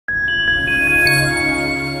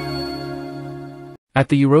At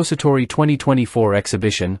the Eurosatory 2024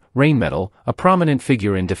 exhibition, Rheinmetall, a prominent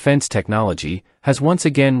figure in defense technology, has once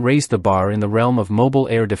again raised the bar in the realm of mobile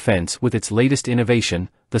air defense with its latest innovation,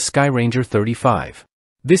 the Skyranger 35.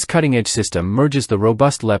 This cutting-edge system merges the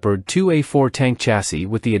robust Leopard 2A4 tank chassis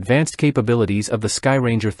with the advanced capabilities of the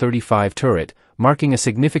Skyranger 35 turret, marking a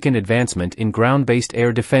significant advancement in ground-based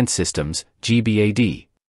air defense systems, GBAD.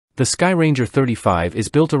 The Skyranger 35 is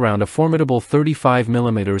built around a formidable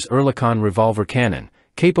 35mm Oerlikon revolver cannon,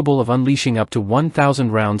 capable of unleashing up to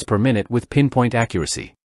 1,000 rounds per minute with pinpoint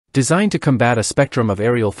accuracy. Designed to combat a spectrum of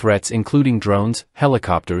aerial threats including drones,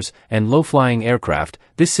 helicopters, and low-flying aircraft,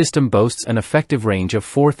 this system boasts an effective range of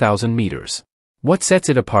 4,000 meters. What sets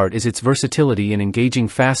it apart is its versatility in engaging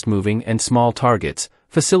fast-moving and small targets,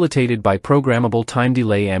 facilitated by programmable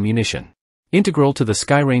time-delay ammunition. Integral to the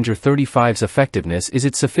Skyranger 35's effectiveness is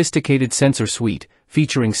its sophisticated sensor suite,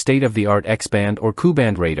 featuring state-of-the-art X-band or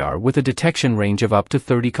Q-band radar with a detection range of up to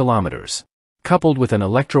 30 kilometers. Coupled with an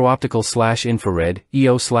electro-optical/infrared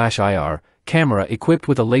 (EO/IR) camera equipped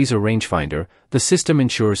with a laser rangefinder, the system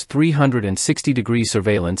ensures 360-degree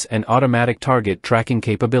surveillance and automatic target tracking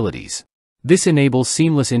capabilities. This enables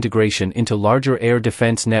seamless integration into larger air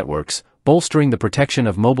defense networks, bolstering the protection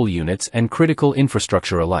of mobile units and critical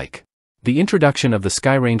infrastructure alike. The introduction of the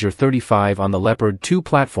Skyranger 35 on the Leopard 2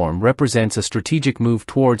 platform represents a strategic move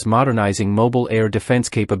towards modernizing mobile air defense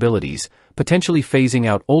capabilities, potentially phasing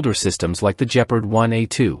out older systems like the Gepard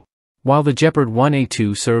 1A2. While the Gepard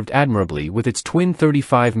 1A2 served admirably with its twin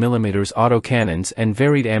 35mm autocannons and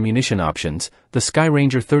varied ammunition options, the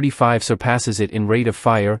Skyranger 35 surpasses it in rate of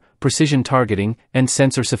fire, precision targeting, and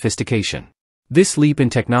sensor sophistication. This leap in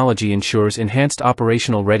technology ensures enhanced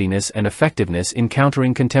operational readiness and effectiveness in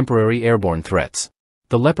countering contemporary airborne threats.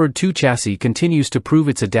 The Leopard 2 chassis continues to prove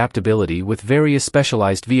its adaptability with various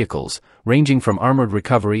specialized vehicles, ranging from armored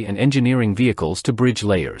recovery and engineering vehicles to bridge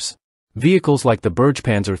layers. Vehicles like the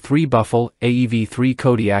Bergpanzer III Buffel, AEV-3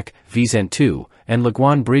 Kodiak, Vizent 2, and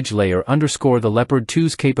Leguan bridge layer underscore the Leopard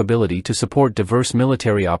 2's capability to support diverse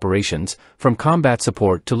military operations, from combat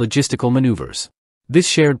support to logistical maneuvers. This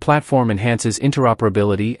shared platform enhances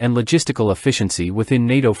interoperability and logistical efficiency within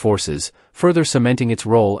NATO forces, further cementing its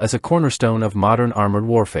role as a cornerstone of modern armored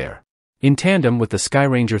warfare. In tandem with the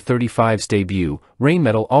Skyranger 35's debut,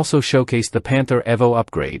 Rheinmetall also showcased the Panther Evo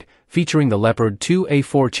upgrade, featuring the Leopard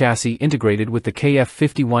 2A4 chassis integrated with the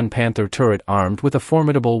KF-51 Panther turret armed with a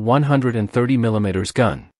formidable 130mm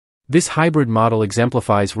gun. This hybrid model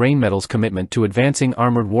exemplifies Rheinmetall's commitment to advancing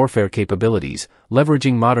armored warfare capabilities,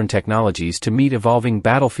 leveraging modern technologies to meet evolving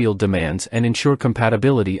battlefield demands and ensure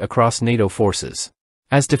compatibility across NATO forces.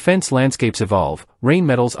 As defense landscapes evolve,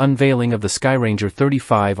 Rheinmetall's unveiling of the Skyranger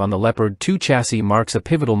 35 on the Leopard 2 chassis marks a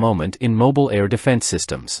pivotal moment in mobile air defense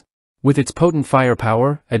systems. With its potent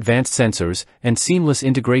firepower, advanced sensors, and seamless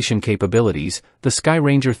integration capabilities, the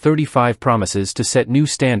Skyranger 35 promises to set new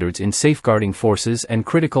standards in safeguarding forces and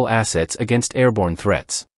critical assets against airborne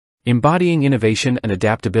threats. Embodying innovation and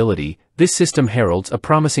adaptability, this system heralds a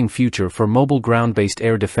promising future for mobile ground-based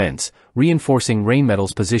air defense, reinforcing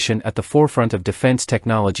Rheinmetall's position at the forefront of defense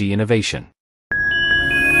technology innovation.